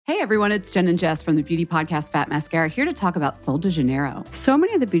Hey everyone, it's Jen and Jess from the beauty podcast Fat Mascara here to talk about Sol de Janeiro. So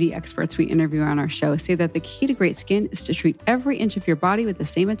many of the beauty experts we interview on our show say that the key to great skin is to treat every inch of your body with the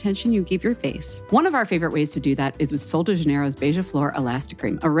same attention you give your face. One of our favorite ways to do that is with Sol de Janeiro's Beija Flor Elastic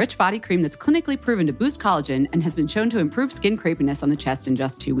Cream, a rich body cream that's clinically proven to boost collagen and has been shown to improve skin crepiness on the chest in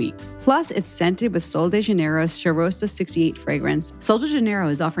just 2 weeks. Plus, it's scented with Sol de Janeiro's Charosta 68 fragrance. Sol de Janeiro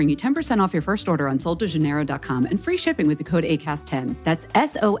is offering you 10% off your first order on soldejaneiro.com and free shipping with the code ACAST10. That's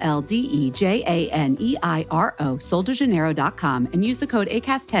SOLDEJANEIRO, soldejaneiro.com, and use the code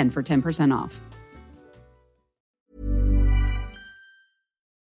ACAST10 for 10% off.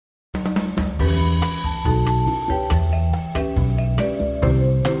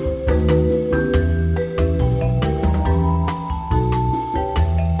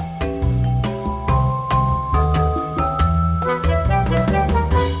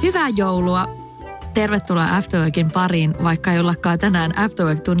 Hyvää joulua! Tervetuloa Afterworkin pariin, vaikka ei ollakaan tänään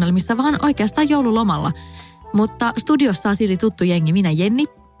Afterwork-tunnelmissa, vaan oikeastaan joululomalla. Mutta studiossa on silti tuttu jengi, minä Jenni,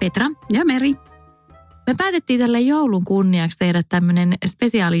 Petra ja Meri. Me päätettiin tälle joulun kunniaksi tehdä tämmöinen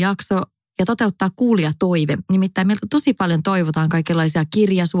spesiaalijakso ja toteuttaa kuulijatoive. Nimittäin meiltä tosi paljon toivotaan kaikenlaisia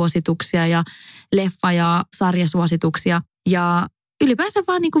kirjasuosituksia ja leffa- ja sarjasuosituksia ja ylipäänsä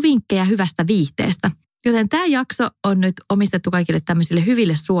vaan niin kuin vinkkejä hyvästä viihteestä. Joten tämä jakso on nyt omistettu kaikille tämmöisille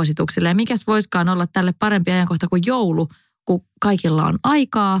hyville suosituksille. Ja mikäs voisikaan olla tälle parempi ajankohta kuin joulu, kun kaikilla on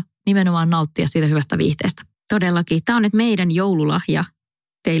aikaa nimenomaan nauttia siitä hyvästä viihteestä. Todellakin. Tämä on nyt meidän joululahja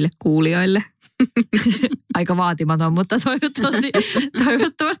teille kuulijoille. Aika vaatimaton, mutta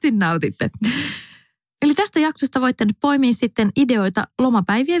toivottavasti nautitte. Eli tästä jaksosta voitte nyt poimia sitten ideoita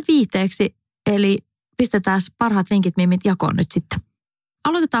lomapäivien viihteeksi. Eli pistetään parhaat vinkit mimmit jakoon nyt sitten.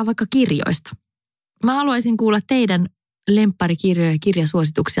 Aloitetaan vaikka kirjoista. Mä haluaisin kuulla teidän lempparikirjoja ja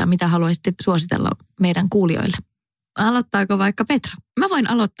kirjasuosituksia, mitä haluaisitte suositella meidän kuulijoille. Aloittaako vaikka Petra? Mä voin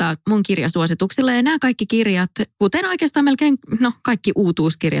aloittaa mun kirjasuosituksilla ja nämä kaikki kirjat, kuten oikeastaan melkein, kaikki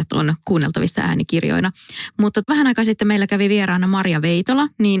uutuuskirjat on kuunneltavissa äänikirjoina. Mutta vähän aikaa sitten meillä kävi vieraana Marja Veitola,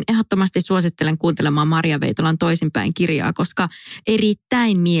 niin ehdottomasti suosittelen kuuntelemaan Marja Veitolan Toisinpäin kirjaa, koska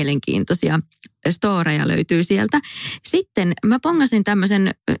erittäin mielenkiintoisia storeja löytyy sieltä. Sitten mä pongasin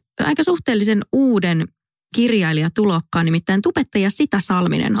tämmöisen aika suhteellisen uuden kirjailijatulokkaan, nimittäin tubettaja Sita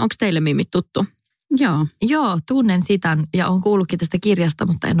Salminen. Onko teille mimmit tuttu? Joo, tunnen Sitan ja olen kuullutkin tästä kirjasta,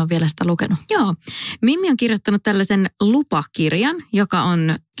 mutta en ole vielä sitä lukenut. Joo, Mimmi on kirjoittanut tällaisen lupakirjan, joka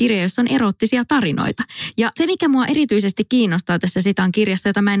on kirja, jossa on erottisia tarinoita. Ja se, mikä mua erityisesti kiinnostaa tässä Sitan kirjassa,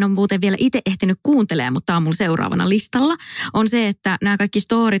 jota mä en ole muuten vielä itse ehtinyt kuuntelemaan, mutta on mulla seuraavana listalla, on se, että nämä kaikki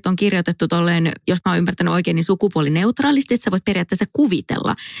storit on kirjoitettu tolleen, jos mä oon ymmärtänyt oikein, niin sukupuolineutraalisti, että sä voit periaatteessa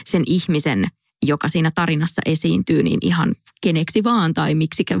kuvitella sen ihmisen, joka siinä tarinassa esiintyy, niin ihan keneksi vaan tai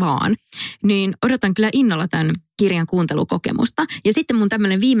miksikä vaan. Niin odotan kyllä innolla tämän kirjan kuuntelukokemusta. Ja sitten mun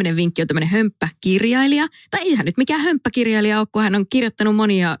tämmöinen viimeinen vinkki on tämmöinen hömppäkirjailija. Tai eihän nyt mikään hömppäkirjailija ole, kun hän on kirjoittanut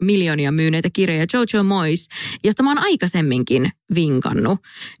monia miljoonia myyneitä kirjoja. Jojo Moyes, josta mä oon aikaisemminkin vinkannut.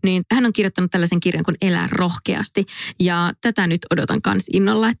 Niin hän on kirjoittanut tällaisen kirjan kuin Elää rohkeasti. Ja tätä nyt odotan kans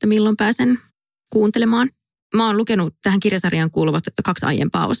innolla, että milloin pääsen kuuntelemaan. Mä oon lukenut tähän kirjasarjaan kuuluvat 2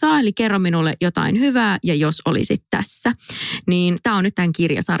 aiempaa osaa, eli Kerro minulle jotain hyvää ja jos olisit tässä. Niin tää on nyt tämän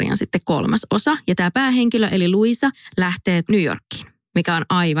kirjasarjan sitten 3. osa. Ja tää päähenkilö eli Luisa lähtee New Yorkiin, mikä on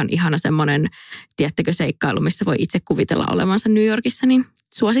aivan ihana semmoinen, tiettäkö, seikkailu, missä voi itse kuvitella olevansa New Yorkissa. Niin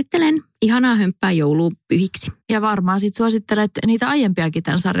suosittelen ihanaa hömppää joulupyhiksi. Ja varmaan sit suosittelet niitä aiempiakin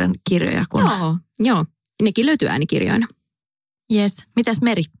tämän sarjan kirjoja. Kun... Joo, nekin löytyy äänikirjoina. Jes, mitäs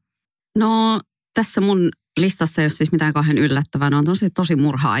Meri? No tässä mun listassa ei ole siis mitään kauhean yllättävää. Ne on tosi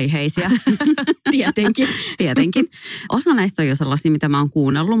murha-aiheisia. Tietenkin. Osa näistä on jo sellaisia, mitä mä oon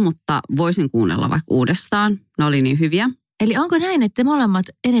kuunnellut, mutta voisin kuunnella vaikka uudestaan. Ne oli niin hyviä. Eli onko näin, että te molemmat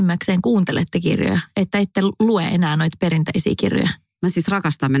enimmäkseen kuuntelette kirjoja, että ette lue enää noita perinteisiä kirjoja? Mä siis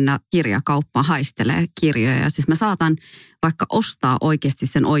rakastan mennä kirjakauppaan haistelee kirjoja. Ja siis mä saatan vaikka ostaa oikeasti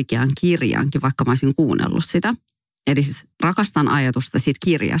sen oikean kirjankin, vaikka mä olisin kuunnellut sitä. Eli siis rakastan ajatusta siitä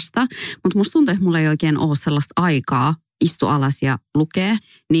kirjasta, mutta musta tuntuu, että mulla ei oikein ole sellaista aikaa istua alas ja lukea,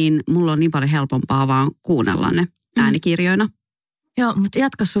 niin mulla on niin paljon helpompaa vaan kuunnella ne äänikirjoina. Joo, mutta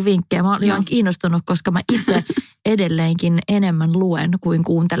jatka sun vinkkejä. Mä olen kiinnostunut, koska mä itse edelleenkin enemmän luen kuin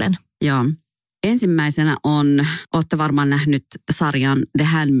kuuntelen. Joo. Ensimmäisenä ootte varmaan nähnyt sarjan The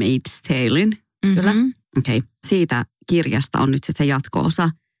Handmaid's Talein. Kyllä. Okei. Siitä kirjasta on nyt sitten se jatko-osa,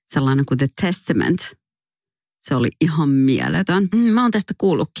 sellainen kuin The Testament. Se oli ihan mieletön. Mä oon tästä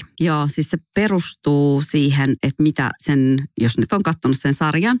kuullutkin. Joo, siis se perustuu siihen, että mitä sen, jos nyt on katsonut sen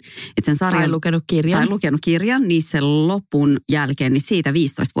sarjan, että sen sarjan... Tai lukenut kirjan. Niin sen lopun jälkeen, niin siitä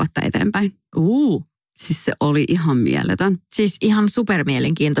 15 vuotta eteenpäin. Siis se oli ihan mieletön. Siis ihan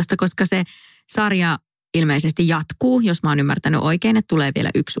supermielenkiintoista, koska se sarja ilmeisesti jatkuu, jos mä oon ymmärtänyt oikein, että tulee vielä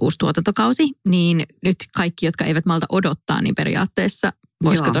yksi uusi tuotantokausi. Niin nyt kaikki, jotka eivät malta odottaa, niin periaatteessa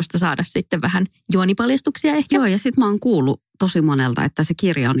voisiko tuosta saada sitten vähän juonipaljastuksia ehkä? Joo, ja sitten mä oon kuullut tosi monelta, että se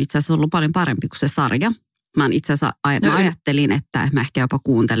kirja on itse asiassa ollut paljon parempi kuin se sarja. Mä ajattelin, että mä ehkä jopa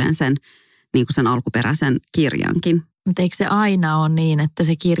kuuntelen sen, niin kuin sen alkuperäisen kirjankin. Mutta eikö se aina ole niin, että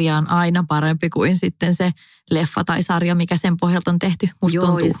se kirja on aina parempi kuin sitten se leffa tai sarja, mikä sen pohjalta on tehty? Musta joo,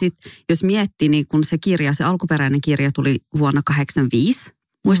 tuntuu. Ja sitten jos miettii, niin kun se alkuperäinen kirja tuli vuonna 1985,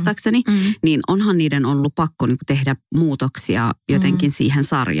 muistaakseni, niin onhan niiden ollut pakko niin tehdä muutoksia jotenkin siihen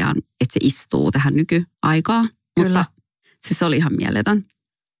sarjaan, että se istuu tähän nykyaikaan. Kyllä. Mutta siis se oli ihan mieletön.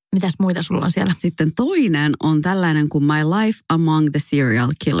 Mitäs muita sulla on siellä? Sitten toinen on tällainen kuin My Life Among the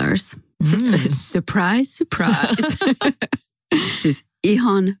Serial Killers. Surprise, surprise. Siis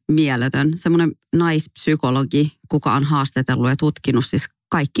ihan mieletön. Semmoinen naispsykologi, kuka on haastatellut ja tutkinut siis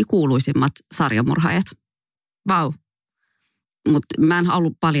kaikki kuuluisimmat sarjamurhaajat. Vau. Mutta mä en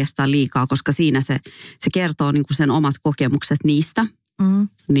halua paljastaa liikaa, koska siinä se kertoo niinku sen omat kokemukset niistä.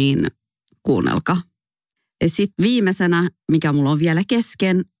 Niin kuunnelkaa. Ja sitten viimeisenä, mikä mulla on vielä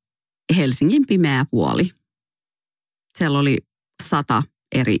kesken, Helsingin pimeä puoli. Siellä oli 100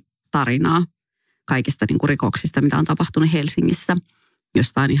 eri tarinaa kaikista niin kuin rikoksista, mitä on tapahtunut Helsingissä.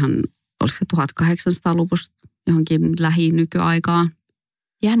 Jostain ihan, oliko se 1800-luvusta johonkin lähi-nykyaikaan.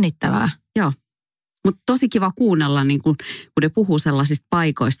 Jännittävää. Joo. Mutta tosi kiva kuunnella, niin kun ne puhuu sellaisista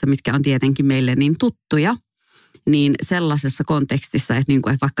paikoista, mitkä on tietenkin meille niin tuttuja, niin sellaisessa kontekstissa, että, niin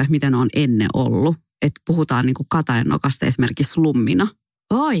kuin, että vaikka miten on ennen ollut. Että puhutaan niin kuin Katajanokasta esimerkiksi slummina.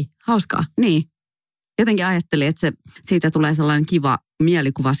 Oi, hauskaa. Niin. Jotenkin ajattelin, että siitä tulee sellainen kiva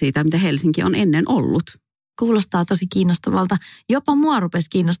mielikuva siitä, mitä Helsinki on ennen ollut. Kuulostaa tosi kiinnostavalta. Jopa mua rupesi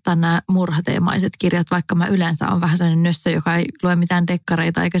kiinnostaa nämä murhateemaiset kirjat, vaikka mä yleensä on vähän sellainen nössö, joka ei lue mitään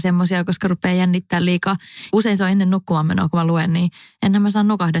dekkareita eikä semmoisia, koska rupeaa jännittää liikaa. Usein se on ennen nukkumaanmenoa, kun mä luen, niin enhän mä saa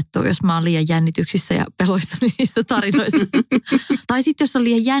nukahdettua, jos mä oon liian jännityksissä ja peloissani niistä tarinoista. Tai sitten jos on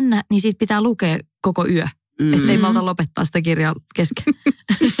liian jännä, niin siitä pitää lukea koko yö, ettei malta lopettaa sitä kirjaa kesken.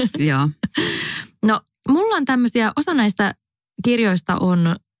 Joo. No, mulla on tämmöisiä, osa näistä kirjoista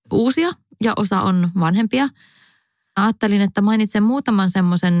on uusia ja osa on vanhempia. Ajattelin, että mainitsen muutaman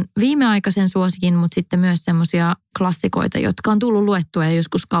semmoisen viimeaikaisen suosikin, mutta sitten myös semmoisia klassikoita, jotka on tullut luettua ja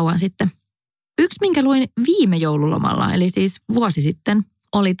joskus kauan sitten. Yksi, minkä luin viime joululomalla, eli siis vuosi sitten,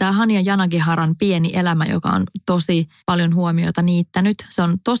 oli tämä Hanya Yanagiharan Pieni elämä, joka on tosi paljon huomiota niittänyt. Se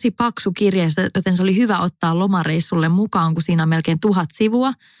on tosi paksu kirja, joten se oli hyvä ottaa lomareissulle mukaan, kun siinä on melkein 1000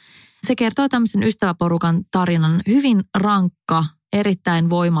 sivua. Se kertoo tämmöisen ystäväporukan tarinan, hyvin rankka, erittäin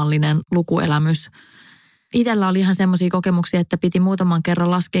voimallinen lukuelämys. Itsellä oli ihan semmoisia kokemuksia, että piti muutaman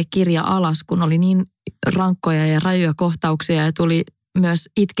kerran laskea kirja alas, kun oli niin rankkoja ja rajuja kohtauksia ja tuli myös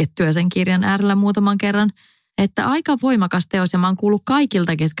itkettyä sen kirjan äärellä muutaman kerran. Että aika voimakas teos ja mä oon kuullut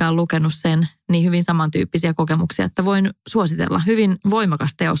kaikilta, ketkä on lukenut sen, niin hyvin samantyyppisiä kokemuksia, että voin suositella. Hyvin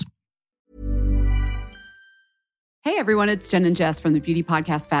voimakas teos. Hey everyone, it's Jen and Jess from the beauty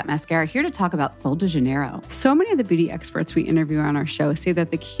podcast Fat Mascara here to talk about Sol de Janeiro. So many of the beauty experts we interview on our show say that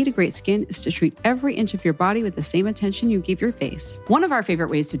the key to great skin is to treat every inch of your body with the same attention you give your face. One of our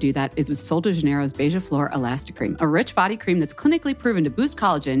favorite ways to do that is with Sol de Janeiro's Beija Flor Elastic Cream, a rich body cream that's clinically proven to boost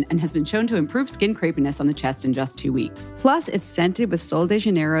collagen and has been shown to improve skin crepiness on the chest in just 2 weeks. Plus, it's scented with Sol de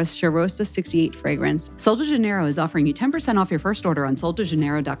Janeiro's Charosta 68 fragrance. Sol de Janeiro is offering you 10% off your first order on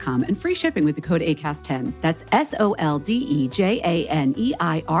soldejaneiro.com and free shipping with the code ACAST10. That's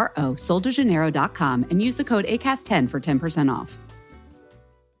SOLDEJANEIRO, soldejaneiro.com, and use the code ACAST10 for 10% off.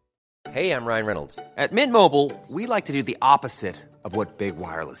 Hey, I'm Ryan Reynolds. At Mint Mobile, we like to do the opposite of what Big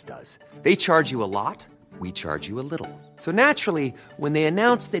Wireless does. They charge you a lot, we charge you a little. So naturally, when they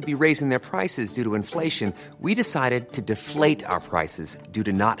announced they'd be raising their prices due to inflation, we decided to deflate our prices due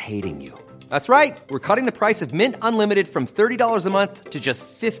to not hating you. That's right. We're cutting the price of Mint Unlimited from $30 a month to just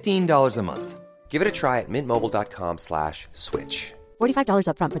 $15 a month. Give it a try at mintmobile.com/switch. $45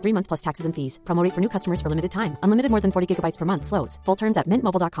 up front for 3 months plus taxes and fees. Promo rate for new customers for limited time. Unlimited more than 40 gigabytes per month. Slows full terms at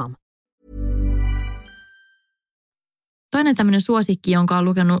mintmobile.com. Toinen tämmöinen suosikki, jonka olen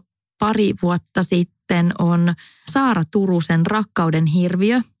lukenut pari vuotta sitten, on Saara Turusen Rakkauden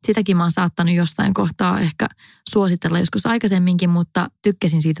hirviö. Sitäkin mä oon saattanut jossain kohtaa ehkä suositella joskus aikaisemminkin, mutta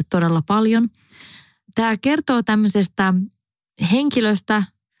tykkäsin siitä todella paljon. Tämä kertoo tämmöisestä henkilöstä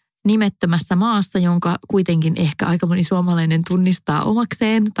nimettömässä maassa, jonka kuitenkin ehkä aika moni suomalainen tunnistaa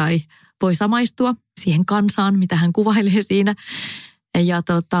omakseen tai voi samaistua siihen kansaan, mitä hän kuvailee siinä. Ja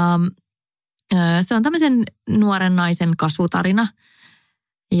se on tämmöisen nuoren naisen kasvutarina.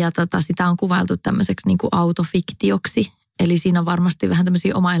 Ja sitä on kuvailtu tämmöiseksi niin kuin autofiktioksi. Eli siinä on varmasti vähän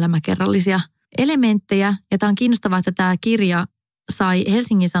tämmöisiä oma-elämäkerrallisia elementtejä. Ja tämä on kiinnostavaa, että tämä kirja sai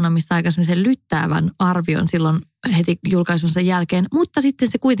Helsingin Sanomissa aika semmoisen lyttäävän arvion silloin heti julkaisunsa jälkeen. Mutta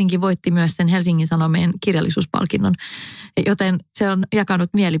sitten se kuitenkin voitti myös sen Helsingin Sanomien kirjallisuuspalkinnon. Joten se on jakanut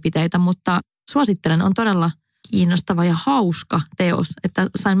mielipiteitä, mutta suosittelen, on todella kiinnostava ja hauska teos. Että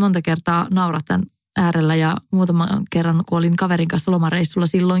sain monta kertaa nauraa tämän äärellä ja muutaman kerran, kun olin kaverin kanssa lomareissulla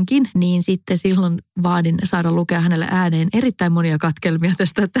silloinkin, niin sitten silloin vaadin saada lukea hänelle ääneen erittäin monia katkelmia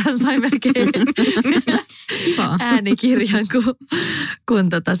tästä, että hän sai melkein äänikirjan, kun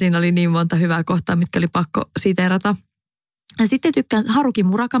siinä oli niin monta hyvää kohtaa, mitkä oli pakko siteerata. Ja sitten tykkään Haruki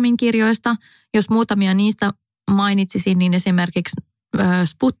Murakamin kirjoista. Jos muutamia niistä mainitsisin, niin esimerkiksi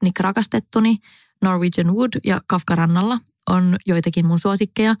Sputnik rakastettuni, Norwegian Wood ja Kafka rannalla on joitakin mun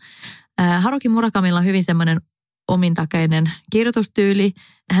suosikkeja. Haruki Murakamilla on hyvin semmoinen omintakeinen kirjoitustyyli.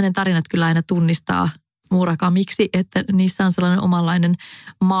 Hänen tarinat kyllä aina tunnistaa Murakamiksi, että niissä on sellainen omanlainen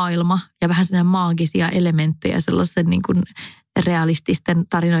maailma ja vähän sellainen maagisia elementtejä sellaisten niin kuin realististen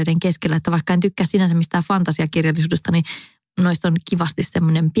tarinoiden keskellä. Että vaikka en tykkää sinänsä mistään fantasiakirjallisuudesta, niin noissa on kivasti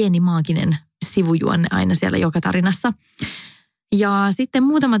semmoinen pieni maaginen sivujuonne aina siellä joka tarinassa. Ja sitten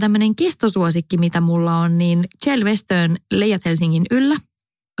muutama tämmöinen kestosuosikki, mitä mulla on, niin Kjell Westön Leijat Helsingin yllä.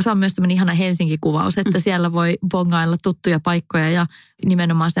 Se on myös tämmöinen ihana Helsinki-kuvaus, että siellä voi bongailla tuttuja paikkoja ja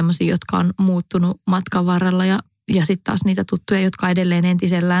nimenomaan semmoisia, jotka on muuttunut matkan varrella ja sitten taas niitä tuttuja, jotka on edelleen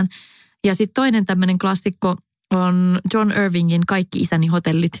entisellään. Ja sitten toinen tämmöinen klassikko on John Irvingin Kaikki isäni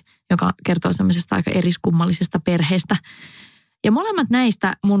hotellit, joka kertoo semmoisesta aika eriskummallisesta perheestä. Ja molemmat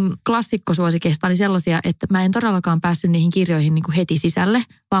näistä mun klassikkosuosikeista oli sellaisia, että mä en todellakaan päässyt niihin kirjoihin niin kuin heti sisälle,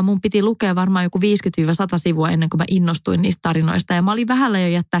 vaan mun piti lukea varmaan joku 50-100 sivua ennen kuin mä innostuin niistä tarinoista. Ja mä olin vähällä jo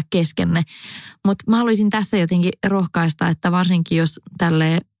jättää kesken ne. Mutta mä haluaisin tässä jotenkin rohkaista, että varsinkin jos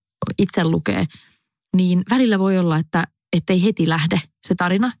tälleen itse lukee, niin välillä voi olla, että ei heti lähde se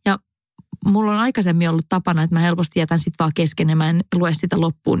tarina. Ja mulla on aikaisemmin ollut tapana, että mä helposti jätän sit vaan kesken ja mä en lue sitä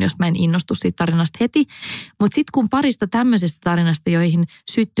loppuun, jos mä en innostu siitä tarinasta heti. Mutta sitten kun parista tämmöisestä tarinasta, joihin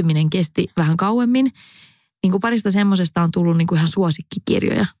syttyminen kesti vähän kauemmin, niin kun parista semmoisesta on tullut niin kuin ihan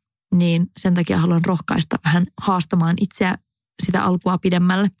suosikkikirjoja, niin sen takia haluan rohkaista vähän haastamaan itseä sitä alkua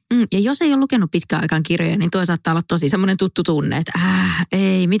pidemmälle. Ja jos ei ole lukenut pitkään aikaan kirjoja, niin tuo saattaa olla tosi semmoinen tuttu tunne, että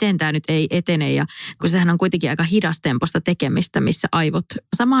ei, miten tämä nyt ei etene. Ja kun sehän on kuitenkin aika hidastemposta tekemistä, missä aivot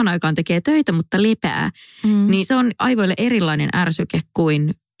samaan aikaan tekee töitä, mutta lepää, niin se on aivoille erilainen ärsyke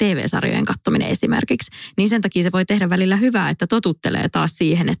kuin TV-sarjojen katsominen esimerkiksi. Niin sen takia se voi tehdä välillä hyvää, että totuttelee taas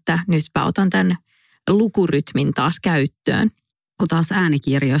siihen, että nytpä otan tämän lukurytmin taas käyttöön. Kun taas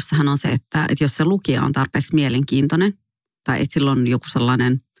äänikirjoissahan on se, että jos se lukija on tarpeeksi mielenkiintoinen, tai että sillä on joku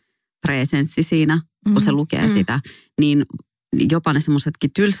sellainen presenssi siinä, kun se lukee sitä, niin jopa ne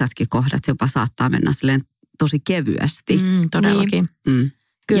semmoisetkin tylsätkin kohdat jopa saattaa mennä silleen tosi kevyesti. Todellakin.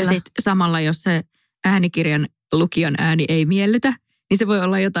 Ja sitten samalla, jos se äänikirjan lukijan ääni ei miellytä, niin se voi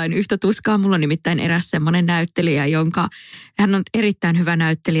olla jotain yhtä tuskaa. Mulla on nimittäin eräs semmoinen näyttelijä, hän on erittäin hyvä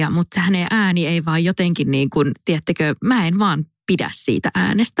näyttelijä, mutta hänen ääni ei vaan jotenkin niin kuin, tiedättekö, mä en vaan pidä siitä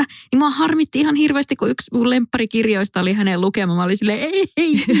äänestä. Niin mua harmitti ihan hirveästi, kun yksi mun lempparikirjoista oli hänen lukema. Mä olin silleen,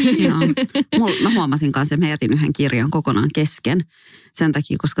 ei. Mä huomasin kanssa, että mä jätin yhden kirjan kokonaan kesken. Sen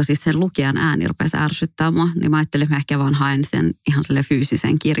takia, koska siis sen lukijan ääni rupesi ärsyttää mua, niin mä ajattelin, että mä ehkä vaan haen sen ihan sille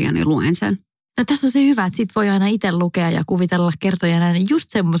fyysisen kirjan ja luen sen. No tässä on se hyvä, että sit voi aina itse lukea ja kuvitella kertojan ääni just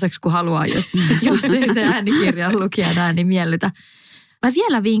semmoiseksi kuin haluaa, jos ei se äänikirjan lukijan ääni miellytä. Mä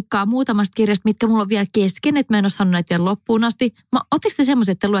vielä vinkkaan muutamasta kirjasta, mitkä mulla on vielä kesken, että mä en ole saanut näitä vielä loppuun asti. Oletteko te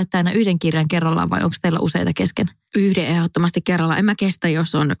semmoiset, että luette aina yhden kirjan kerrallaan vai onko teillä useita kesken? Yhden ehdottomasti kerrallaan. En mä kestä,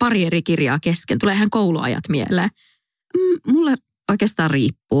 jos on pari eri kirjaa kesken. Tulee ihan kouluajat mieleen. Mulle oikeastaan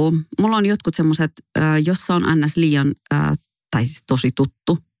riippuu. Mulla on jotkut semmoiset, jossa on ns. Liian, tai siis tosi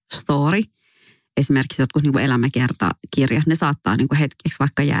tuttu story. Esimerkiksi jotkut niin kuin elämäkertakirjat, ne saattaa niin kuin hetkeksi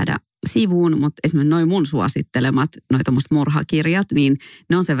vaikka jäädä sivuun, mutta esimerkiksi noi mun suosittelemat, noi tommoset murhakirjat, niin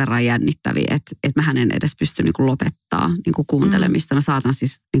ne on sen verran jännittäviä, että mähän en edes pysty niin kuin lopettaa niin kuin kuuntelemista. Mä saatan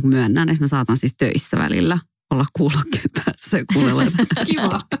siis, niin kuin myönnän, että mä saatan siis töissä välillä olla kuulokkeen päässä ja kuunnella.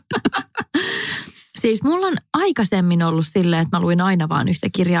 Kiva. Siis mulla on aikaisemmin ollut silleen, että mä luin aina vaan yhtä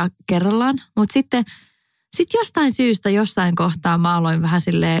kirjaa kerrallaan, mutta sitten jostain syystä jossain kohtaa mä aloin vähän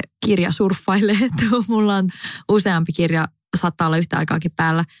silleen kirjasurffaille, että mulla on useampi kirja, saattaa olla yhtä aikaakin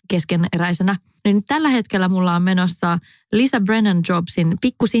päällä keskeneräisenä. Niin tällä hetkellä mulla on menossa Lisa Brennan Jobsin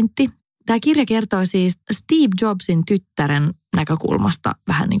Pikkusintti. Tämä kirja kertoo siis Steve Jobsin tyttären näkökulmasta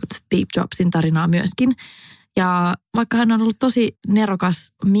vähän niin kuin Steve Jobsin tarinaa myöskin. Ja vaikka hän on ollut tosi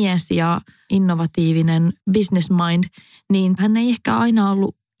nerokas mies ja innovatiivinen business mind, niin hän ei ehkä aina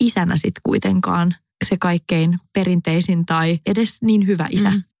ollut isänä sitten kuitenkaan se kaikkein perinteisin tai edes niin hyvä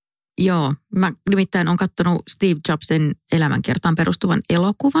isä. Joo, mä nimittäin olen katsonut Steve Jobsin elämänkertaan perustuvan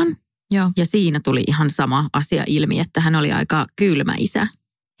elokuvan. Joo. Ja siinä tuli ihan sama asia ilmi, että hän oli aika kylmä isä.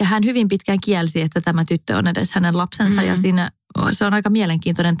 Ja hän hyvin pitkään kielsi, että tämä tyttö on edes hänen lapsensa ja siinä se on aika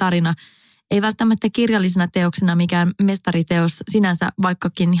mielenkiintoinen tarina. Ei välttämättä kirjallisena teoksena mikään mestariteos sinänsä,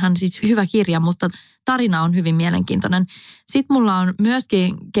 vaikkakin ihan siis hyvä kirja, mutta tarina on hyvin mielenkiintoinen. Sitten mulla on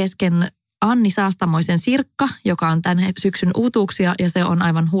myöskin kesken Anni Saastamoisen Sirkka, joka on tämän syksyn uutuuksia ja se on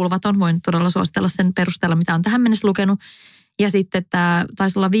aivan hulvaton. Voin todella suositella sen perusteella, mitä on tähän mennessä lukenut. Ja sitten tämä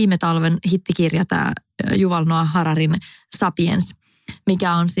taisi olla viime talven hittikirja, tämä Yuval Noah Hararin Sapiens,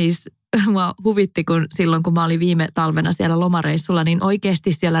 mikä on siis, mua huvitti, kun silloin kun mä olin viime talvena siellä lomareissulla, niin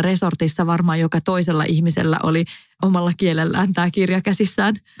oikeasti siellä resortissa varmaan joka toisella ihmisellä oli omalla kielellään tämä kirja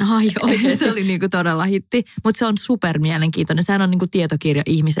käsissään. Oikein. Se oli niinku todella hitti, mutta se on super mielenkiintoinen. Sehän on niinku tietokirja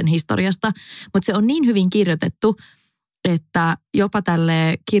ihmisen historiasta, mutta se on niin hyvin kirjoitettu, että jopa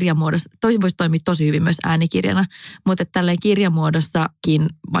tälle kirjamuodossa, toi voisi toimia tosi hyvin myös äänikirjana, mutta tälleen kirjamuodossakin,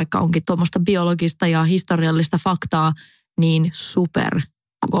 vaikka onkin tuommoista biologista ja historiallista faktaa, niin super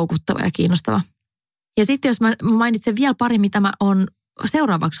koukuttava ja kiinnostava. Ja sitten jos mä mainitsen vielä pari, mitä mä oon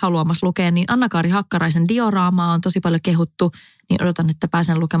seuraavaksi haluamassa lukea, niin Anna-Kaari Hakkaraisen dioraamaa on tosi paljon kehuttu, niin odotan, että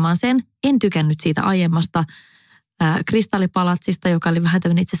pääsen lukemaan sen. En tykännyt siitä aiemmasta Kristallipalatsista, joka oli vähän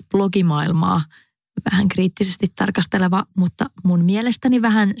tämmöinen itse asiassa blogimaailmaa, vähän kriittisesti tarkasteleva, mutta mun mielestäni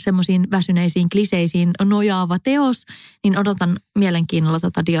vähän semmoisiin väsyneisiin kliseisiin nojaava teos, niin odotan mielenkiinnolla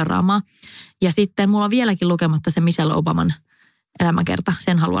tota dioraamaa. Ja sitten mulla on vieläkin lukematta se Michelle Obaman elämäkerta,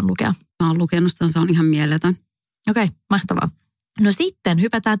 sen haluan lukea. Mä oon lukenut sen, se on ihan mieletön. Okei, mahtavaa. No sitten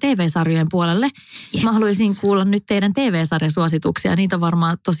hypätään TV-sarjojen puolelle. Yes. Mä haluaisin kuulla nyt teidän TV-sarjasuosituksia. Niitä on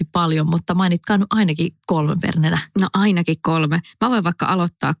varmaan tosi paljon, mutta mainitkaa nyt ainakin 3 per nenä. No ainakin 3. Mä voin vaikka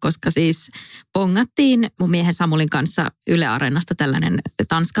aloittaa, koska siis pongattiin mun miehen Samulin kanssa Yle Areenasta tällainen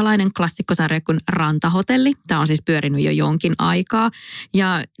tanskalainen klassikkosarja kuin Rantahotelli. Tämä on siis pyörinyt jo jonkin aikaa.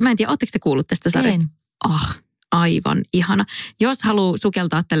 Ja mä en tiedä, ootteko te kuullut tästä sarjasta? Aivan ihana. Jos haluaa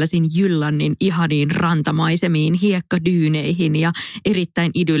sukeltaa tällaisiin Jyllannin ihaniin rantamaisemiin, hiekkadyyneihin ja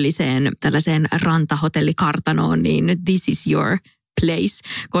erittäin idylliseen tällaiseen rantahotellikartanoon, niin this is your place.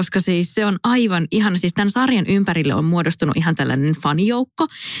 Koska siis se on aivan ihana. Siis tämän sarjan ympärille on muodostunut ihan tällainen fanijoukko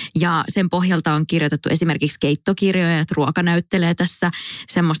ja sen pohjalta on kirjoitettu esimerkiksi keittokirjoja, että ruoka näyttelee tässä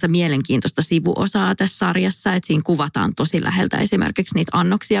semmoista mielenkiintoista sivuosaa tässä sarjassa, että siinä kuvataan tosi läheltä esimerkiksi niitä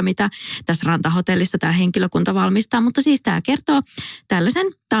annoksia, mitä tässä rantahotellissa tämä henkilökunta valmistaa. Mutta siis tämä kertoo tällaisen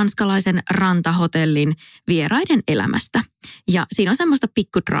tanskalaisen rantahotellin vieraiden elämästä. Ja siinä on semmoista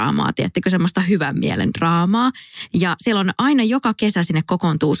pikkudraamaa, tiedättekö, semmoista hyvän mielen draamaa. Ja siellä on aina joka kesä sinne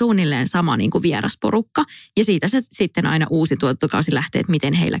kokoontuu suunnilleen sama niin kuin vierasporukka. Ja siitä se sitten aina uusi tuotantokausi lähtee, että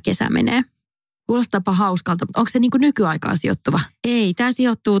miten heillä kesä menee. Kuulostaapa hauskalta. Onko se niin kuin nykyaikaan sijoittuva? Ei, tämä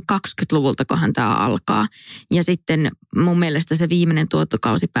sijoittuu 20-luvulta, kohan tämä alkaa. Ja sitten mun mielestä se viimeinen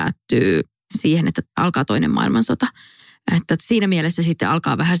tuotantokausi päättyy siihen, että alkaa toinen maailmansota. Että siinä mielessä sitten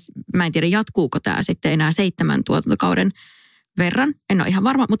alkaa vähän, mä en tiedä jatkuuko tämä sitten enää 7 tuotantokauden verran. En ole ihan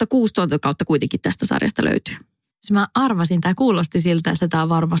varma, mutta 6 tuotantokautta kuitenkin tästä sarjasta löytyy. Mä arvasin, tämä kuulosti siltä, että tämä on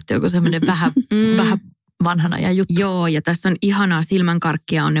varmasti joku semmoinen vähän vanhana ja juttu. Joo, ja tässä on ihanaa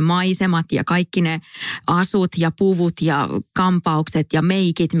silmänkarkkia, on ne maisemat ja kaikki ne asut ja puvut ja kampaukset ja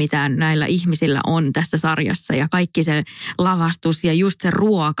meikit, mitä näillä ihmisillä on tässä sarjassa. Ja kaikki se lavastus ja just se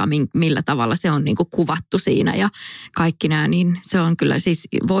ruoka, millä tavalla se on niin kuin kuvattu siinä ja kaikki nämä, niin se on kyllä siis,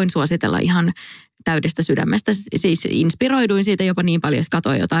 voin suositella ihan täydestä sydämestä. Siis inspiroiduin siitä jopa niin paljon, että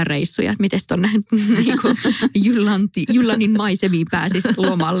katsoin jotain reissuja, että miten tuonne niin Jyllannin maisemiin pääsisi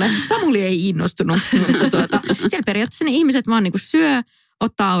lomalle. Samuli ei innostunut, mutta siellä periaatteessa ne ihmiset vaan niin kuin syö,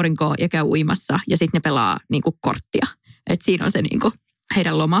 ottaa aurinkoa ja käy uimassa ja sitten ne pelaa niin kuin korttia. Että siinä on se niin kuin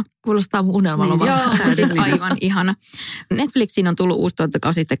heidän loma. Kuulostaa mun unelmaloma. Joo, siis aivan ihana. Netflixiin on tullut uusi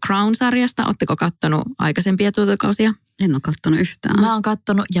tuotantokausi The Crown-sarjasta. Oletteko kattonut aikaisempia tuotantokausia? En ole kattonut yhtään. Mä oon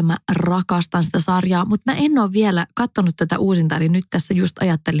kattonut ja mä rakastan sitä sarjaa, mutta mä en ole vielä kattonut tätä uusinta. Eli nyt tässä just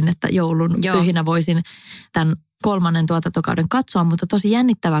ajattelin, että joulun pyhinä voisin tämän 3. tuotantokauden katsoa, mutta tosi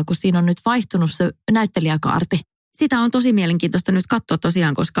jännittävää, kun siinä on nyt vaihtunut se näyttelijäkaarti. Sitä on tosi mielenkiintoista nyt katsoa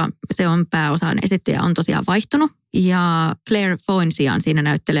tosiaan, koska se on pääosaan esittäjä on tosiaan vaihtunut. Ja Claire Foyn sijaan siinä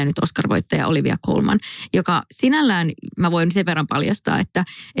näyttelee nyt Oscar-voittaja Olivia Colman, joka sinällään, mä voin sen verran paljastaa, että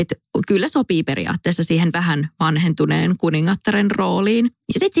kyllä sopii periaatteessa siihen vähän vanhentuneen kuningattaren rooliin.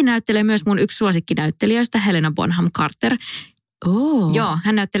 Ja sitten siinä näyttelee myös mun yksi suosikkinäyttelijöistä, Helena Bonham Carter. Oh. Joo,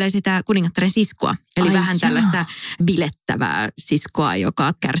 hän näyttelee sitä kuningattaren siskoa, eli vähän tällaista bilettävää siskoa,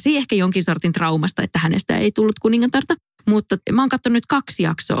 joka kärsii ehkä jonkin sortin traumasta, että hänestä ei tullut kuningatarta. Mutta mä oon katsonut nyt 2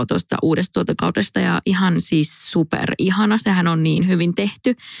 jaksoa tuosta uudesta tuotantokaudesta ja ihan siis super ihana. Sehän on niin hyvin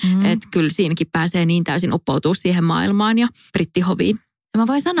tehty, että kyllä siinäkin pääsee niin täysin uppoutua siihen maailmaan ja brittihoviin. Ja mä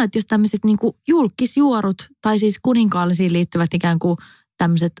voin sanoa, että jos tämmöiset niinku julkisjuorut tai siis kuninkaallisiin liittyvät ikään kuin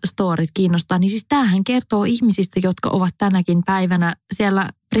tämmöiset storit kiinnostaa, niin siis tämähän kertoo ihmisistä, jotka ovat tänäkin päivänä siellä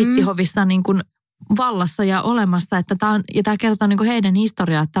brittihovissa niin kuin vallassa ja olemassa. Että tämä kertoo niin kuin heidän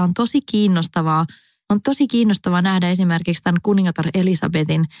historiaa. Tämä on tosi kiinnostavaa. On tosi kiinnostavaa nähdä esimerkiksi tämän kuningatar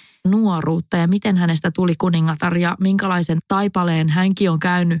Elisabetin nuoruutta ja miten hänestä tuli kuningatar ja minkälaisen taipaleen hänkin on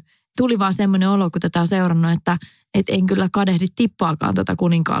käynyt. Tuli vaan semmoinen olo, kun tätä on seurannut, että en kyllä kadehdi tippaakaan tuota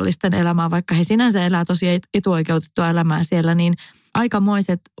kuninkaallisten elämää, vaikka he sinänsä elää tosi etuoikeutettua elämää siellä, niin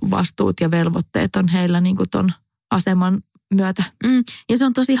aikamoiset vastuut ja velvoitteet on heillä niin kuin ton aseman myötä. Ja se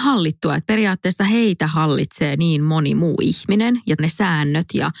on tosi hallittua, että periaatteessa heitä hallitsee niin moni muu ihminen ja ne säännöt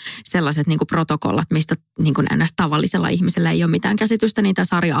ja sellaiset niin kuin protokollat, mistä niin kuin ns. Tavallisella ihmisellä ei ole mitään käsitystä. Niitä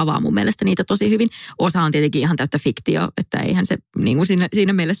sarja avaa mun mielestä niitä tosi hyvin. Osa on tietenkin ihan täyttä fiktio, että eihän se niin kuin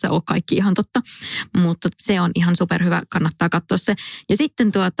siinä mielessä ole kaikki ihan totta, mutta se on ihan superhyvä, kannattaa katsoa se. Ja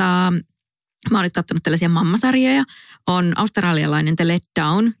sitten mä oon nyt katsonut tällaisia mammasarjoja. On australialainen The Let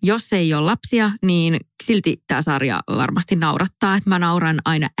Down. Jos ei ole lapsia, niin silti tämä sarja varmasti naurattaa. Että mä nauran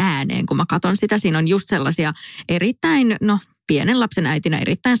aina ääneen, kun mä katson sitä. Siinä on just sellaisia erittäin, pienen lapsen äitinä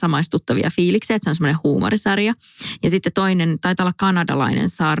erittäin samaistuttavia fiiliksiä. Että se on semmoinen huumorisarja. Ja sitten toinen taitaa olla kanadalainen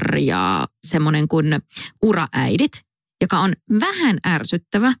sarja, semmoinen kuin Uraäidit, joka on vähän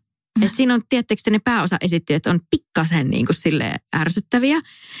ärsyttävä. Että siinä on, tiettekö ne pääosaesittäjät on pikkasen niin kuin silleen ärsyttäviä.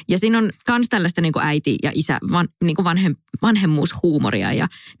 Ja siinä on myös tällaista niin kuin äiti ja isä, niin kuin vanhemmuushuumoria ja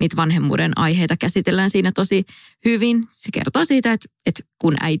niitä vanhemmuuden aiheita käsitellään siinä tosi hyvin. Se kertoo siitä, että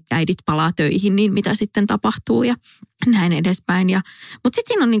kun äidit palaa töihin, niin mitä sitten tapahtuu ja näin edespäin. Mutta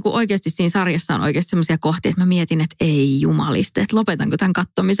sitten siinä on niin kuin oikeasti siinä sarjassa on oikeasti sellaisia kohtia, että mä mietin, että ei jumaliste, että lopetanko tämän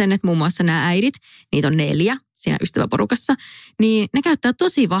katsomisen. Että muun muassa nämä äidit, niitä on 4 siinä ystäväporukassa, niin ne käyttää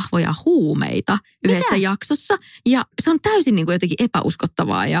tosi vahvoja huumeita yhdessä jaksossa. Ja se on täysin niin kuin jotenkin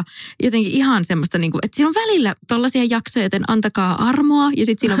epäuskottavaa ja jotenkin ihan semmoista, niin kuin, että siinä on välillä tollaisia jaksoja, joten antakaa armoa ja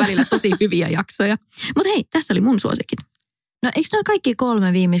sitten siinä on välillä tosi hyviä jaksoja. Mutta hei, tässä oli mun suosikit. No eikö nämä kaikki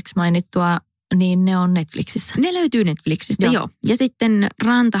 3 viimeksi mainittua, niin ne on Netflixissä? Ne löytyy Netflixistä, joo. Ja sitten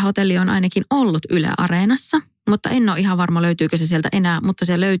Rantahotelli on ainakin ollut Yle Areenassa. Mutta en ole ihan varma, löytyykö se sieltä enää, mutta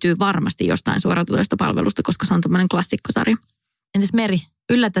se löytyy varmasti jostain suoratoista palvelusta, koska se on tämmöinen klassikkosarja. Entäs Meri,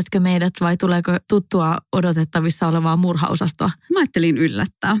 yllätätkö meidät vai tuleeko tuttua odotettavissa olevaa murhaosastoa? Mä ajattelin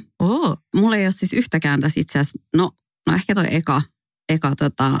yllättää. Mulla ei ole siis yhtäkään tässä itse asiassa, no ehkä toi eka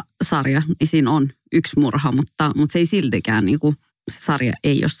sarja, niin siinä on 1 murha, mutta se ei siltikään niinku, se sarja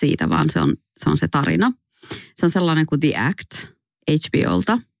ei ole siitä, vaan se on se tarina. Se on sellainen kuin The Act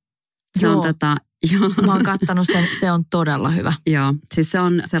HBOlta. Se on Mä oon kattanut sen, se on todella hyvä. Joo, siis se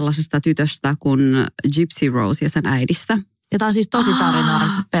on sellaisesta tytöstä kuin Gypsy Rose ja sen äidistä. Ja tämä on siis tosi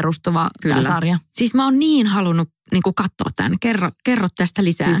tarinaan perustuva tämä sarja. Siis mä oon niin halunnut niin kuin katsoa tämän. Kerro tästä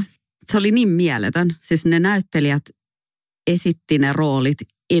lisää. Siis, se oli niin mieletön. Siis ne näyttelijät esitti ne roolit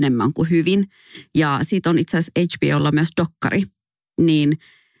enemmän kuin hyvin. Ja siitä on itse asiassa HBOlla myös dokkari. Niin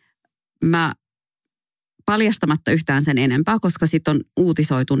mä paljastamatta yhtään sen enempää, koska siitä on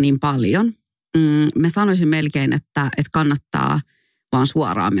uutisoitu niin paljon. Mä sanoisin melkein, että kannattaa vaan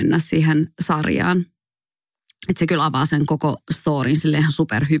suoraan mennä siihen sarjaan. Että se kyllä avaa sen koko storin sille ihan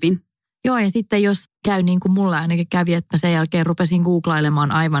superhyvin. Joo, ja sitten jos käy niin kuin mulla ainakin kävi, että mä sen jälkeen rupesin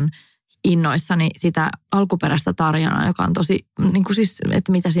googlailemaan aivan innoissani sitä alkuperäistä tarinaa, joka on tosi, niin kuin siis,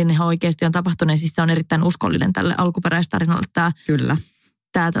 että mitä sinne oikeasti on tapahtunut. Siis se on erittäin uskollinen tälle alkuperäistarinalle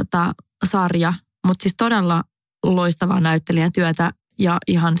tämä sarja. Mutta siis todella loistavaa näyttelijätyötä. Ja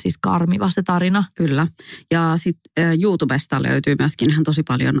ihan siis karmiva se tarina. Kyllä. Ja sitten YouTubesta löytyy myöskin ihan tosi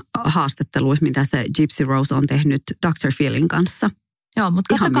paljon haastatteluja, mitä se Gypsy Rose on tehnyt Dr. Philin kanssa. Joo,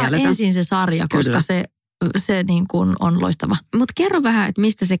 mutta katsokaa ensin se sarja, koska se niin kuin on loistava. Mutta kerro vähän, että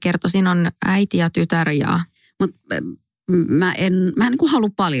mistä se kertoo. Siinä on äiti ja tytär ja... Mutta mä en niin kuin halua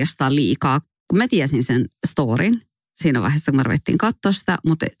paljastaa liikaa. Kun mä tiesin sen storin siinä vaiheessa, kun me ruvettiin katsoa sitä,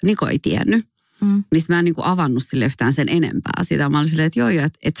 mutta Niko ei tiennyt. Niin mä en niin kuin avannut sille yhtään sen enempää sitä. Mä olin silleen, että joo,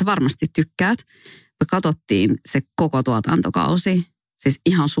 että sä varmasti tykkäät. Me katsottiin se koko tuotantokausi, siis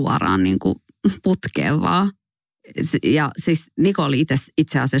ihan suoraan niin kuin putkeen vaan. Ja siis Niko oli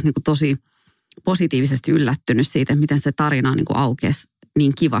itse asiassa niin kuin tosi positiivisesti yllättynyt siitä, miten se tarina niin kuin aukesi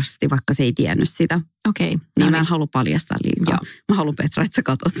niin kivasti, vaikka se ei tiennyt sitä. Okei. Niin mä en halua paljastaa liikaa. Joo. Mä haluan, Petra, että sä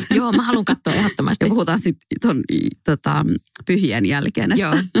katot sen. Joo, mä haluan katsoa ehdottomasti. Ja puhutaan sitten pyhien jälkeen. Että.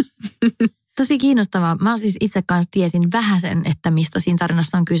 Joo. Tosi kiinnostavaa. Mä siis itse kanssa tiesin vähäsen, että mistä siinä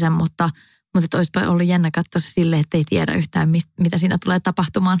tarinassa on kyse, mutta Mutta olisipa ollut jännä katsoa se silleen, että ei tiedä yhtään, mitä siinä tulee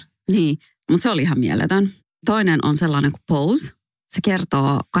tapahtumaan. Niin, mutta se oli ihan mieletön. Toinen on sellainen kuin Pose. Se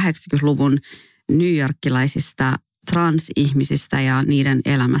kertoo 80-luvun newyorkilaisista transihmisistä ja niiden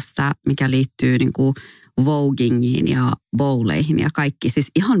elämästä, mikä liittyy niin kuin voguingiin ja bowleihin ja kaikki. Siis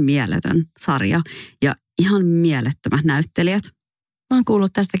ihan mieletön sarja ja ihan mielettömät näyttelijät. Mä oon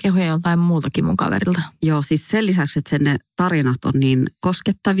kuullut tästä kehuja joltain muultakin mun kaverilta. Joo, siis sen lisäksi, että ne tarinat on niin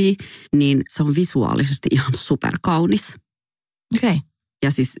koskettavia, niin se on visuaalisesti ihan superkaunis. Okei. Okay.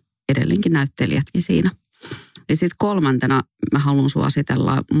 Ja siis edelleenkin näyttelijätkin siinä. Ja sitten kolmantena mä haluan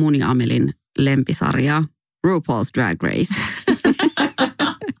suositella mun ja Amelin lempisarjaa RuPaul's Drag Race.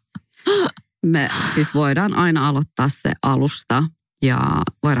 Me siis voidaan aina aloittaa se alusta ja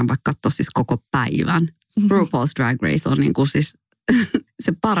voidaan vaikka katsoa siis koko päivän. RuPaul's Drag Race on niin kuin siis,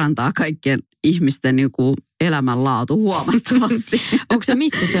 se parantaa kaikkien ihmisten niin kuin elämänlaatu huomattavasti. Onko se,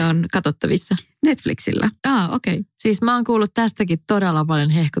 missä se on katsottavissa? Netflixillä. Okei. Okay. Siis mä oon kuullut tästäkin todella paljon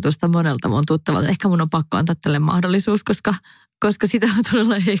hehkutusta monelta mun tuttavalta. Ehkä mun on pakko antaa tälle mahdollisuus, koska sitä on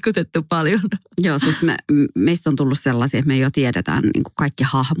todella hehkutettu paljon. Joo, siis meistä on tullut sellaisia, että me jo tiedetään niin kuin kaikki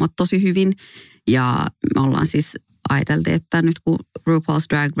hahmot tosi hyvin. Ja me ollaan siis ajateltu, että nyt kun RuPaul's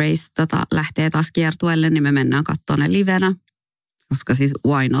Drag Race lähtee taas kiertueelle, niin me mennään katsomaan ne livenä. Koska siis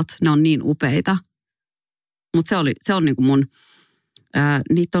why not? Ne on niin upeita. Mutta se on niin kuin mun,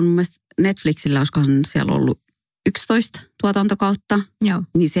 niitä on mun mielestä Netflixillä, olisikohan siellä ollut 11 tuotantokautta. Joo.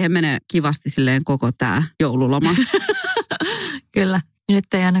 Niin siihen menee kivasti silleen koko tämä joululoma. Kyllä. Nyt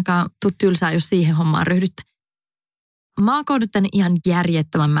ei ainakaan tule tylsää, jos siihen hommaan ryhdytte. Mä oon koonnut tänne ihan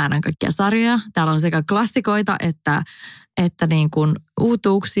järjettömän määrän kaikkia sarjoja. Täällä on sekä klassikoita että niin kuin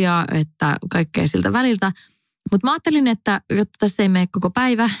uutuuksia, että kaikkea siltä väliltä. Mutta mä ajattelin, että jotta tässä ei mene koko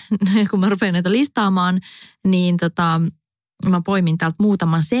päivä, kun mä rupean näitä listaamaan, niin mä poimin täältä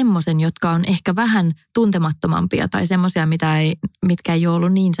muutaman semmoisen, jotka on ehkä vähän tuntemattomampia tai semmoisia, mitkä ei ole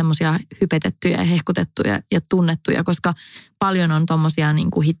ollut niin semmoisia hypetettyjä ja hehkutettuja ja tunnettuja, koska paljon on tommosia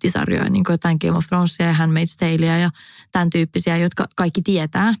niin kuin hittisarjoja, niin kuin jotain Game of Thronesia ja Handmaid's Talea ja tämän tyyppisiä, jotka kaikki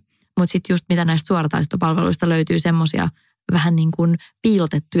tietää. Mutta sitten just mitä näistä suorataistopalveluista löytyy semmoisia vähän niin kuin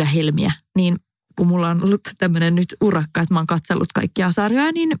piilotettuja helmiä, niin kun mulla on ollut tämmöinen nyt urakka, että mä oon katsellut kaikkia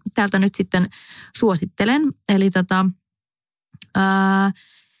sarjoja, niin täältä nyt sitten suosittelen. Eli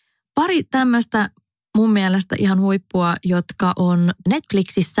pari tämmöistä mun mielestä ihan huippua, jotka on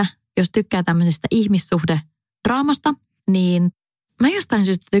Netflixissä, jos tykkää tämmöisestä ihmissuhdedraamasta, niin mä jostain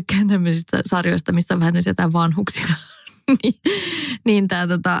syystä tykkään tämmöisistä sarjoista, missä on vähän jotain vanhuksia. niin tää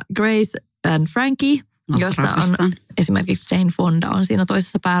Grace and Frankie, jossa on esimerkiksi Jane Fonda on siinä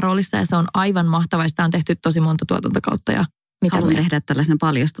toisessa pääroolissa ja se on aivan mahtava. Sitä on tehty tosi monta tuotantokautta. Ja haluan tehdä tällaisen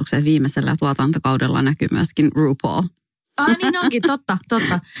paljastuksen, että viimeisellä tuotantokaudella näkyy myöskin RuPaul. Niin onkin, totta.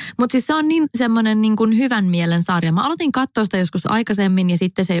 Mutta siis se on niin semmoinen niin kuin hyvän mielen sarja. Mä aloitin katsoa sitä joskus aikaisemmin ja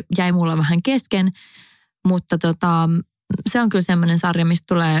sitten se jäi mulla vähän kesken. Mutta se on kyllä semmoinen sarja, mistä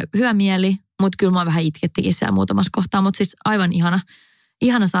tulee hyvä mieli, mutta kyllä mä vähän itkettikin siellä muutamassa kohtaa. Mutta siis aivan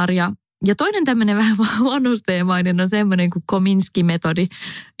ihana sarja. Ja toinen tämmöinen vähän vanhusteemainen on semmoinen kuin Kominsky-metodi,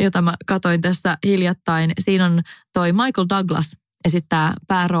 jota mä katsoin tässä hiljattain. Siinä on toi Michael Douglas esittää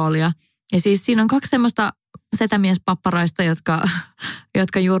pääroolia. Ja siis siinä on 2 semmoista setämiespapparaista,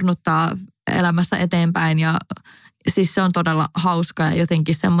 jotka jurnuttaa elämässä eteenpäin. Ja siis se on todella hauska ja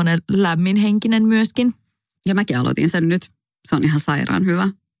jotenkin semmoinen lämminhenkinen myöskin. Ja mäkin aloitin sen nyt. Se on ihan sairaan hyvä.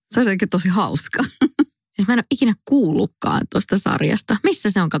 Se on jotenkin tosi hauska. Siis mä en ole ikinä kuullutkaan tuosta sarjasta. Missä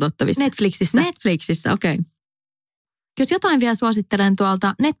se on katsottavissa? Netflixissä, okei. Okay. Jos jotain vielä suosittelen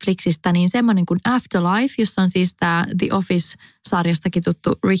tuolta Netflixistä, niin semmoinen kuin Afterlife, jossa on siis tämä The Office-sarjastakin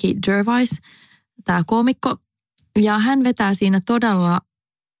tuttu Ricky Gervais, tämä koomikko. Ja hän vetää siinä todella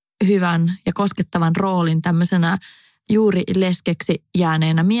hyvän ja koskettavan roolin tämmöisenä juuri leskeksi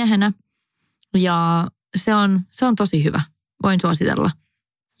jääneenä miehenä. Ja se on tosi hyvä. Voin suositella.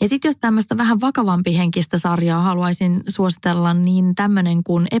 Ja sitten jos tämmöistä vähän vakavampi henkistä sarjaa haluaisin suositella, niin tämmöinen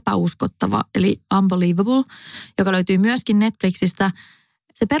kuin Epäuskottava, eli Unbelievable, joka löytyy myöskin Netflixistä.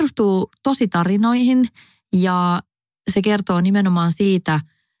 Se perustuu tositarinoihin ja se kertoo nimenomaan siitä,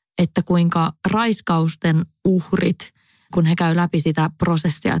 että kuinka raiskausten uhrit, kun he käy läpi sitä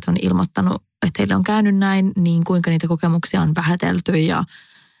prosessia, että on ilmoittanut, että heille on käynyt näin, niin kuinka niitä kokemuksia on vähätelty. Ja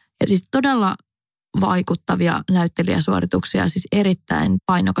siis todella vaikuttavia näyttelijäsuorituksia, siis erittäin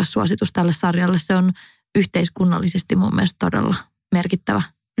painokas suositus tälle sarjalle. Se on yhteiskunnallisesti mun mielestä todella merkittävä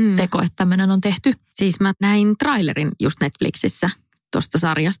teko, että tämmöinen on tehty. Siis mä näin trailerin just Netflixissä tuosta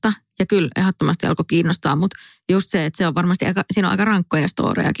sarjasta ja kyllä ehdottomasti alkoi kiinnostaa, mutta just se, että se on varmasti siinä on aika rankkoja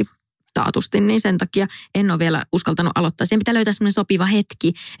storejakin taatusti, niin sen takia en ole vielä uskaltanut aloittaa. Siihen pitää löytää semmoinen sopiva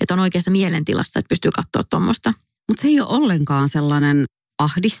hetki, että on oikeassa mielentilassa, että pystyy katsoa tuommoista. Mutta se ei ole ollenkaan sellainen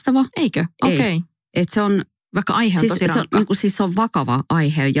ahdistava. Eikö? Okei. Okay. Että se on... Vaikka aihe on tosi rankka. Siis se on vakava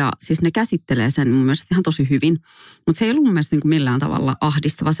aihe ja siis ne käsittelee sen mun mielestä ihan tosi hyvin. Mutta se ei ollut mun mielestä niin kuin millään tavalla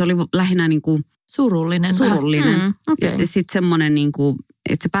ahdistava. Se oli lähinnä niin kuin Surullinen. Okay. Ja sitten semmoinen, niin kuin,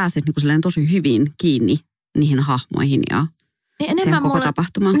 että sä pääset niin kuin tosi hyvin kiinni niihin hahmoihin ja siihen koko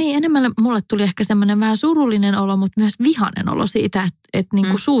tapahtumaan. Niin, enemmän mulle tuli ehkä semmoinen vähän surullinen olo, mutta myös vihainen olo siitä, että niin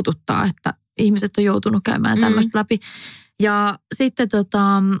kuin suututtaa, että ihmiset on joutunut käymään tämmöistä läpi. Ja sitten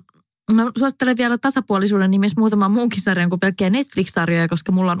mä suosittelen vielä tasapuolisuuden nimissä muutaman muunkin sarjan kuin pelkkiä Netflix-sarjoja,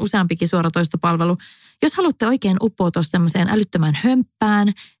 koska mulla on useampikin suoratoistopalvelu. Jos haluatte oikein uppoutua semmoiseen älyttömään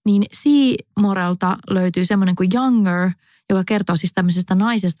hömppään, niin C-Morelta löytyy semmoinen kuin Younger, joka kertoo siis tämmöisestä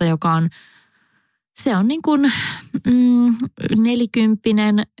naisesta, joka on, se on niin kuin 40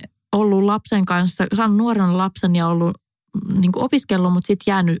 ollut lapsen kanssa, saanut nuoren lapsen ja ollut niin kuin opiskellut, mutta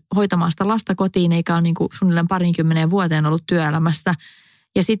sitten jäänyt hoitamaan sitä lasta kotiin, eikä ole niin kuin suunnilleen 20 vuoteen ollut työelämässä.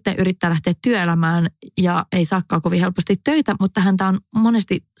 Ja sitten yrittää lähteä työelämään ja ei saakaan kovin helposti töitä, mutta häntä on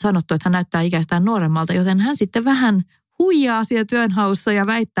monesti sanottu, että hän näyttää ikäistään nuoremmalta, joten hän sitten vähän huijaa siellä työnhaussa ja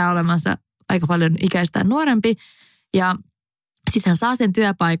väittää olevansa aika paljon ikäistään nuorempi. Ja sitten hän saa sen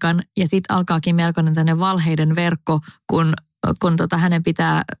työpaikan ja sitten alkaakin melkoinen tänne valheiden verkko, kun hänen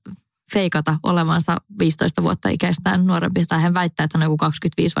pitää feikata olevansa 15 vuotta ikäistään nuorempi. Tai hän väittää, että hän on joku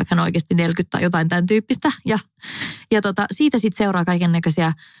 25, vaikka hän on oikeasti 40 tai jotain tämän tyyppistä. Ja siitä sitten seuraa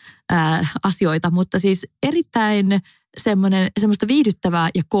kaikennäköisiä asioita, mutta siis erittäin semmoista viihdyttävää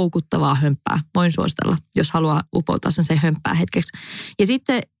ja koukuttavaa hömppää voin suositella, jos haluaa upoutua sen hömppää hetkeksi. Ja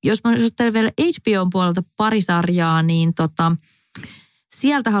sitten, jos mä suosittelen vielä HBOn puolelta pari sarjaa, niin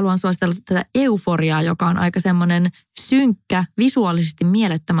sieltä haluan suositella tätä Euforiaa, joka on aika semmoinen synkkä, visuaalisesti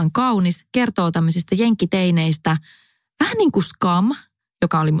mielettömän kaunis, kertoo tämmöisistä jenkkiteineistä, vähän niin kuin Scam,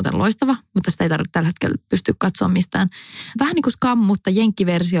 joka oli muuten loistava, mutta sitä ei tarvitse tällä hetkellä pystyä katsoa mistään. Vähän niin kuin Scam, mutta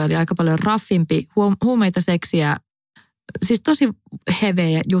jenkkiversio oli aika paljon raffimpi, huumeita, seksiä, siis tosi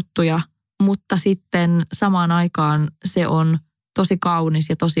heveä juttuja, mutta sitten samaan aikaan se on tosi kaunis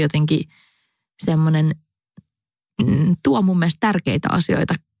ja tosi jotenkin semmoinen, tuo mun mielestä tärkeitä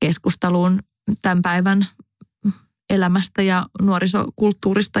asioita keskusteluun tämän päivän elämästä ja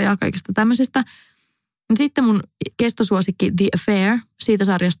nuorisokulttuurista ja kaikesta tämmöisestä. Sitten mun kestosuosikki The Affair, siitä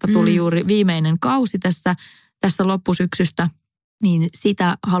sarjasta tuli juuri viimeinen kausi tässä loppusyksystä, niin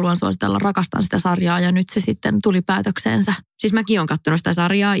sitä haluan suositella, rakastan sitä sarjaa ja nyt se sitten tuli päätökseensä. Siis mäkin olen katsonut sitä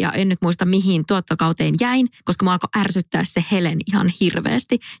sarjaa ja en nyt muista mihin tuottokauteen jäin, koska mä alkoi ärsyttää se Helen ihan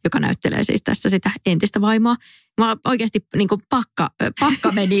hirveästi, joka näyttelee siis tässä sitä entistä vaimoa. Mä oikeasti niin kuin pakka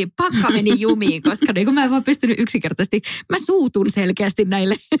meni jumiin, koska niin kuin mä en vaan pystynyt yksinkertaisesti, mä suutun selkeästi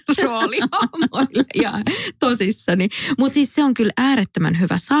näille roolihahmoille ja tosissani. Mutta siis se on kyllä äärettömän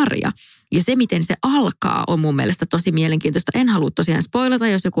hyvä sarja. Ja se, miten se alkaa, on mun mielestä tosi mielenkiintoista. En halua tosiaan spoilata,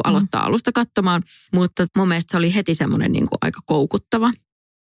 jos joku aloittaa alusta katsomaan, mutta mun mielestä se oli heti semmoinen niin kuin aika koukuttava.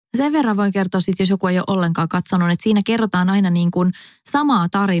 Sen verran voin kertoa sitten, jos joku ei ole ollenkaan katsonut, että siinä kerrotaan aina niin kuin samaa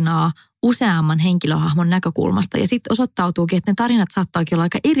tarinaa useamman henkilöhahmon näkökulmasta. Ja sitten osoittautuukin, että ne tarinat saattaakin olla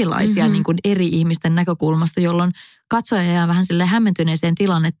aika erilaisia niin kuin eri ihmisten näkökulmasta, jolloin katsoja jää vähän sille hämmentyneeseen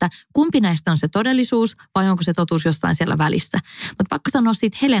tilaan, että kumpi näistä on se todellisuus vai onko se totuus jostain siellä välissä. Mutta pakko sanoa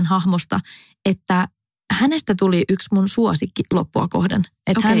siitä Helen hahmosta, että hänestä tuli yksi mun suosikki loppua kohden.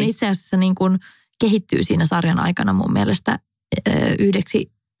 Että hän itse asiassa niin kuin kehittyy siinä sarjan aikana mun mielestä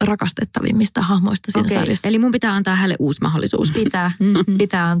yhdeksi rakastettavimmista hahmoista siinä sarjassa. Eli mun pitää antaa hänelle uusi mahdollisuus.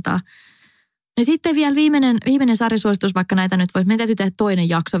 Pitää antaa. No sitten vielä viimeinen sarjasuositus, vaikka näitä nyt voisi, meidän täytyy tehdä toinen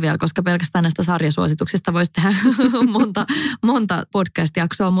jakso vielä, koska pelkästään näistä sarjasuosituksista voisi tehdä monta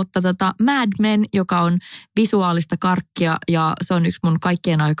podcast-jaksoa, mutta Mad Men, joka on visuaalista karkkia ja se on yksi mun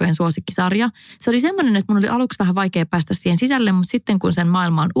kaikkien aikojen suosikkisarja. Se oli semmoinen, että mun oli aluksi vähän vaikea päästä siihen sisälle, mutta sitten kun sen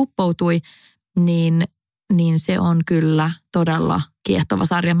maailmaan uppoutui, niin se on kyllä todella kiehtova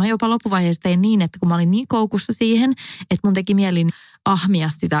sarja. Mä jopa loppuvaiheessa tein niin, että kun mä olin niin koukussa siihen, että mun teki mieli ahmia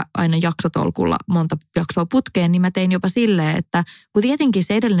sitä aina jaksotolkulla monta jaksoa putkeen, niin mä tein jopa silleen, että kun tietenkin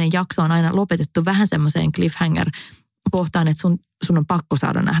se edellinen jakso on aina lopetettu vähän semmoiseen cliffhanger-kohtaan, että sun on pakko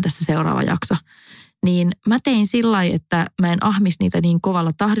saada nähdä se seuraava jakso. Niin mä tein sillä lailla, että mä en ahmis niitä niin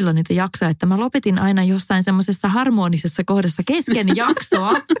kovalla tahdilla niitä jaksoja, että mä lopetin aina jossain semmoisessa harmonisessa kohdassa kesken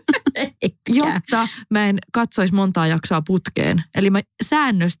jaksoa, jotta mä en katsoisi montaa jaksoa putkeen. Eli mä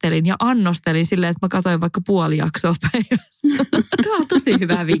säännöstelin ja annostelin silleen, että mä katsoin vaikka puoli jaksoa päivässä. Tuo on tosi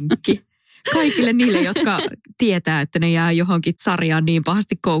hyvä vinkki. kaikille niille, jotka tietää, että ne jää johonkin sarjaan niin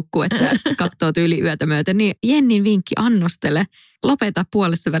pahasti koukkuun, että katsoo tyyli yötä myöten. Niin Jennin vinkki, annostele, lopeta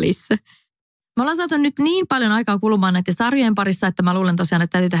puolessa välissä. Me ollaan saatu nyt niin paljon aikaa kulumaan näiden sarjojen parissa, että mä luulen tosiaan,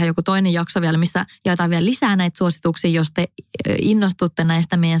 että täytyy tehdä joku toinen jakso vielä, missä jaetaan vielä lisää näitä suosituksia, jos te innostutte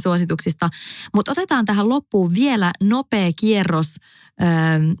näistä meidän suosituksista. Mutta otetaan tähän loppuun vielä nopea kierros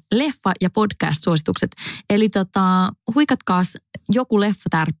leffa- ja podcast-suositukset. Eli huikatkaas joku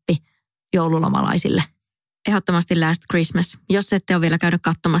leffatärppi joululomalaisille. Ehdottomasti Last Christmas. Jos ette ole vielä käynyt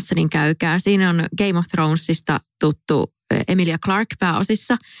katsomassa, niin käykää. Siinä on Game of Thronesista tuttu Emilia Clarke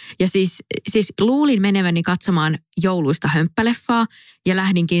pääosissa. Ja siis luulin meneväni katsomaan jouluista hömppäleffaa ja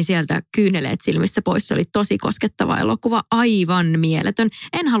lähdinkin sieltä kyyneleet silmissä pois. Se oli tosi koskettava elokuva, aivan mieletön.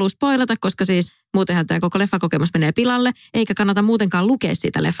 En halua spoilata, koska siis muutenhan tämä koko leffakokemus menee pilalle, eikä kannata muutenkaan lukea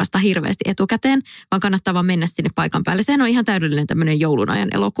siitä leffasta hirveästi etukäteen, vaan kannattaa vaan mennä sinne paikan päälle. Sehän on ihan täydellinen tämmöinen joulunajan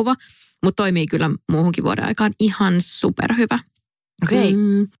elokuva, mutta toimii kyllä muuhunkin vuoden aikaan ihan superhyvä. Okei.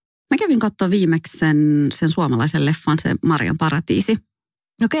 Mä kävin katsoa viimeksi sen suomalaisen leffan, se Marian paratiisi.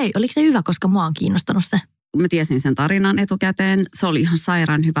 Okei, oliko se hyvä, koska mua on kiinnostanut se? Mä tiesin sen tarinan etukäteen. Se oli ihan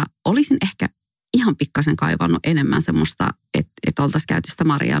sairaan hyvä. Olisin ehkä ihan pikkasen kaivannut enemmän semmoista, että oltaisiin käyty sitä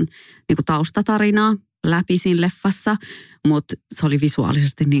Marian niin kuin taustatarinaa läpi siinä leffassa. Mutta se oli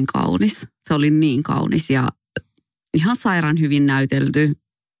visuaalisesti niin kaunis. Se oli niin kaunis ja ihan sairaan hyvin näytelty.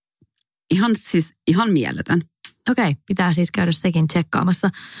 Ihan mieletön. Okei, pitää siis käydä sekin tsekkaamassa.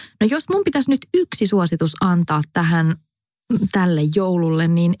 No jos mun pitäisi nyt yksi suositus antaa tälle joululle,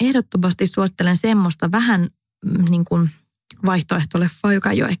 niin ehdottomasti suosittelen semmoista vähän niin kuin vaihtoehtoleffaa,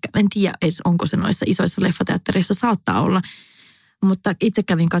 joka ei ole ehkä, en tiedä edes onko se noissa isoissa leffateatterissa, saattaa olla. Mutta itse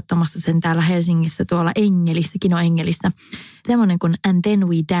kävin katsomassa sen täällä Helsingissä tuolla Engelissä. Semmoinen kuin And Then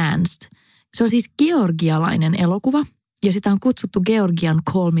We Danced. Se on siis georgialainen elokuva. Ja sitä on kutsuttu Georgian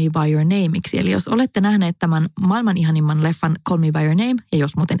Call Me By Your Nameiksi. Eli jos olette nähneet tämän maailman ihanimman leffan Call Me By Your Name, ja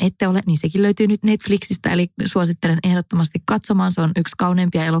jos muuten ette ole, niin sekin löytyy nyt Netflixistä. Eli suosittelen ehdottomasti katsomaan. Se on yksi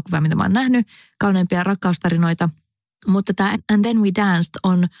kauneimpia elokuvia, mitä mä oon nähnyt. Kauneimpia rakkaustarinoita. Mutta tämä And Then We Danced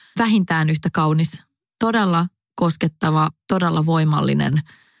on vähintään yhtä kaunis. Todella koskettava, todella voimallinen,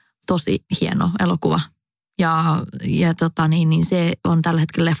 tosi hieno elokuva. Ja se on tällä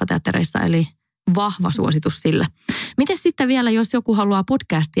hetkellä leffateattereissa, eli vahva suositus sille. Miten sitten vielä, jos joku haluaa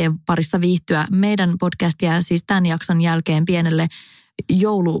podcastien parissa viihtyä, meidän podcastia siis tämän jakson jälkeen pienelle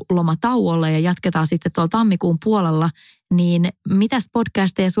joululomatauolle ja jatketaan sitten tuolla tammikuun puolella, niin mitäs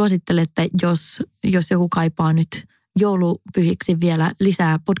podcasteja suosittelette, jos joku kaipaa nyt joulupyhiksi vielä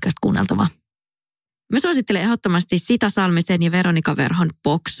lisää podcast-kuunneltavaa? Mä suosittelen ehdottomasti Sita Salmisen ja Veronika Verhon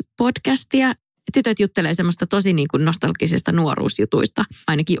Box-podcastia. Tytöt juttelee semmoista tosi niin kuin nostalgisista nuoruusjutuista,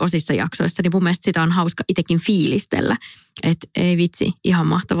 ainakin osissa jaksoissa, niin mun mielestä sitä on hauska itsekin fiilistellä. Että ei vitsi, ihan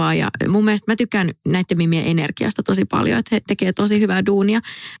mahtavaa. Ja mun mielestä mä tykkään näiden mimien energiasta tosi paljon, että he tekee tosi hyvää duunia.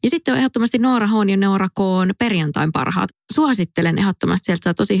 Ja sitten on ehdottomasti Noora Hoon ja Noora Koon Perjantain parhaat. Suosittelen ehdottomasti, sieltä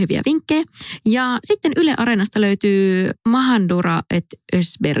saa tosi hyviä vinkkejä. Ja sitten Yle Areenasta löytyy Mahandura et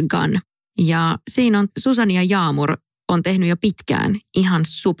Ösbergan. Ja siinä on Susani ja Jaamur on tehnyt jo pitkään ihan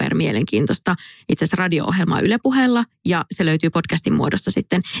super mielenkiintoista itse asiassa radio-ohjelmaa Yle Puheella ja se löytyy podcastin muodossa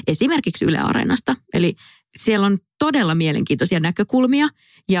sitten esimerkiksi Yle Areenasta. Eli siellä on todella mielenkiintoisia näkökulmia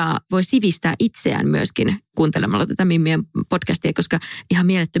ja voi sivistää itseään myöskin kuuntelemalla tätä mimmien podcastia, koska ihan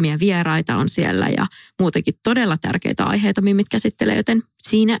mielettömiä vieraita on siellä ja muutenkin todella tärkeitä aiheita mimmit käsittelee, joten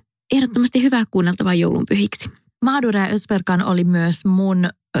siinä ehdottomasti hyvää kuunneltavaa joulunpyhiksi. Mahdura ja Ösbergan oli myös mun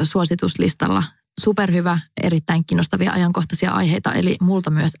suosituslistalla. Superhyvä, erittäin kiinnostavia ajankohtaisia aiheita, eli multa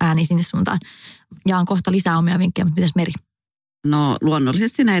myös ääni sinne suuntaan. Jaan kohta lisää omia vinkkejä, mutta mitäs Meri? No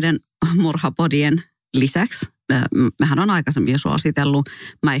luonnollisesti näiden murhapodien lisäksi. Mähän on aikaisemmin jo suositellut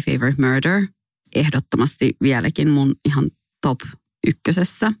My Favorite Murder. Ehdottomasti vieläkin mun ihan top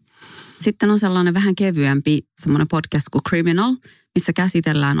ykkösessä. Sitten on sellainen vähän kevyempi semmoinen podcast kuin Criminal, missä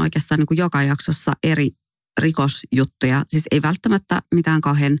käsitellään oikeastaan niin kuin joka jaksossa eri rikosjuttuja. Siis ei välttämättä mitään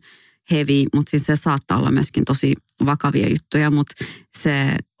kauhean heavy, mutta siis se saattaa olla myöskin tosi vakavia juttuja, mutta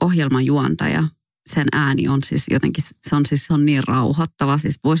se ohjelman juontaja, sen ääni on siis jotenkin, se on niin rauhoittava,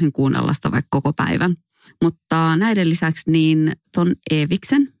 siis voisin kuunnella sitä vaikka koko päivän. Mutta näiden lisäksi niin ton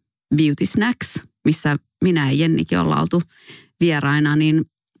Eeviksen Beauty Snacks, missä minä ja Jennikin ollaan oltu vieraina, niin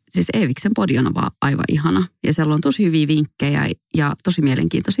siis Eeviksen podi on vaan aivan ihana. Ja siellä on tosi hyviä vinkkejä ja tosi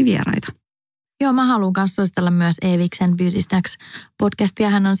mielenkiintoisia vieraita. Joo, mä haluan myös suositella myös Eeviksen Beauty Snacks podcastia.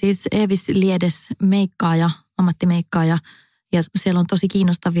 Hän on siis Eevis Liedes meikkaaja, ammattimeikkaaja. Ja siellä on tosi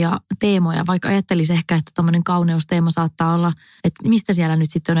kiinnostavia teemoja, vaikka ajattelisi ehkä, että tommoinen kauneusteema saattaa olla, että mistä siellä nyt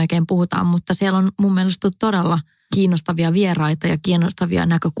sitten oikein puhutaan. Mutta siellä on mun mielestä todella kiinnostavia vieraita ja kiinnostavia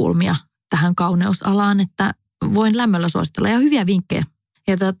näkökulmia tähän kauneusalaan, että voin lämmöllä suositella ja hyviä vinkkejä.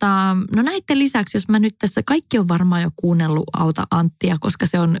 Ja no näiden lisäksi, jos mä nyt tässä, kaikki on varmaan jo kuunnellut Auta Anttia, koska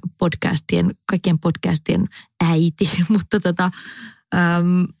se on kaikkien podcastien äiti, mutta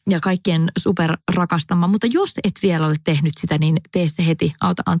ja kaikkien superrakastama. Mutta jos et vielä ole tehnyt sitä, niin tee se heti.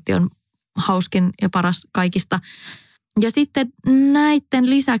 Auta Antti on hauskin ja paras kaikista. Ja sitten näiden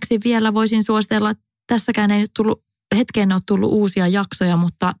lisäksi vielä voisin suositella, tässäkään ei nyt hetkeen ole tullut uusia jaksoja,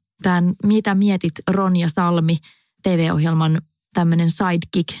 mutta tämän Mitä mietit Ronja Salmi TV-ohjelman tämmöinen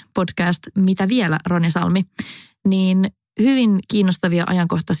sidekick-podcast, Mitä vielä Ronja Salmi, niin hyvin kiinnostavia,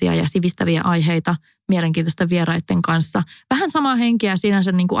 ajankohtaisia ja sivistäviä aiheita mielenkiintoista vieraiden kanssa. Vähän samaa henkeä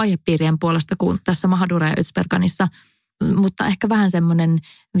sinänsä niin kuin aihepiirien puolesta kuin tässä Mahadura ja Ötsberganissa, mutta ehkä vähän semmoinen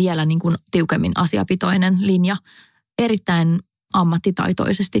vielä niin kuin tiukemmin asiapitoinen linja. Erittäin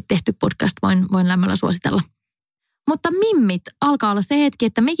ammattitaitoisesti tehty podcast, voin lämmöllä suositella. Mutta mimmit, alkaa olla se hetki,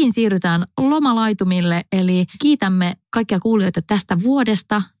 että mekin siirrytään lomalaitumille, eli kiitämme kaikkia kuulijoita tästä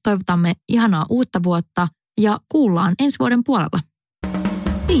vuodesta, toivotamme ihanaa uutta vuotta ja kuullaan ensi vuoden puolella.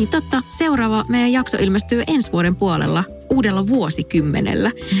 Niin, totta. Seuraava meidän jakso ilmestyy ensi vuoden puolella, uudella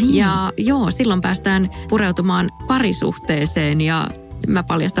vuosikymmenellä. Niin. Ja silloin päästään pureutumaan parisuhteeseen ja mä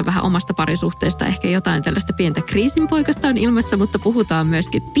paljastan vähän omasta parisuhteesta. Ehkä jotain tällaista pientä kriisinpoikasta on ilmassa, mutta puhutaan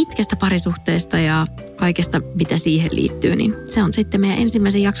myöskin pitkästä parisuhteesta ja kaikesta, mitä siihen liittyy. Niin se on sitten meidän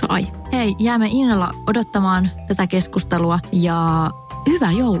ensimmäisen jakson aihe. Hei, jäämme innolla odottamaan tätä keskustelua ja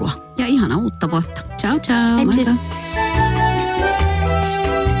hyvää joulua. Ja ihanaa uutta vuotta. Ciao, ciao. Hei, siis.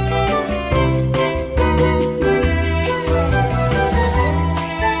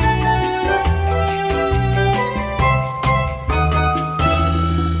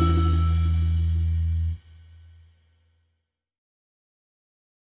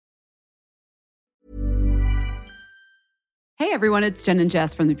 Hey everyone, it's Jen and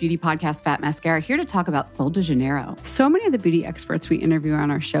Jess from the beauty podcast Fat Mascara here to talk about Sol de Janeiro. So many of the beauty experts we interview on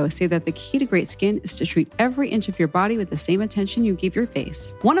our show say that the key to great skin is to treat every inch of your body with the same attention you give your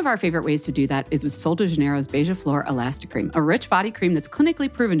face. One of our favorite ways to do that is with Sol de Janeiro's Beija Flor Elastic Cream, a rich body cream that's clinically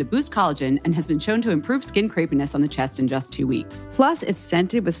proven to boost collagen and has been shown to improve skin crepiness on the chest in just 2 weeks. Plus, it's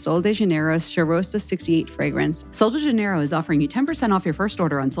scented with Sol de Janeiro's Charosta 68 fragrance. Sol de Janeiro is offering you 10% off your first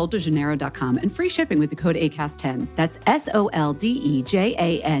order on soldejaneiro.com and free shipping with the code ACAST10. That's SOLDEJANEIRO,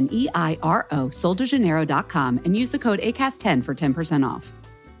 soldejaneiro.com, and use the code ACAST10 for 10% off.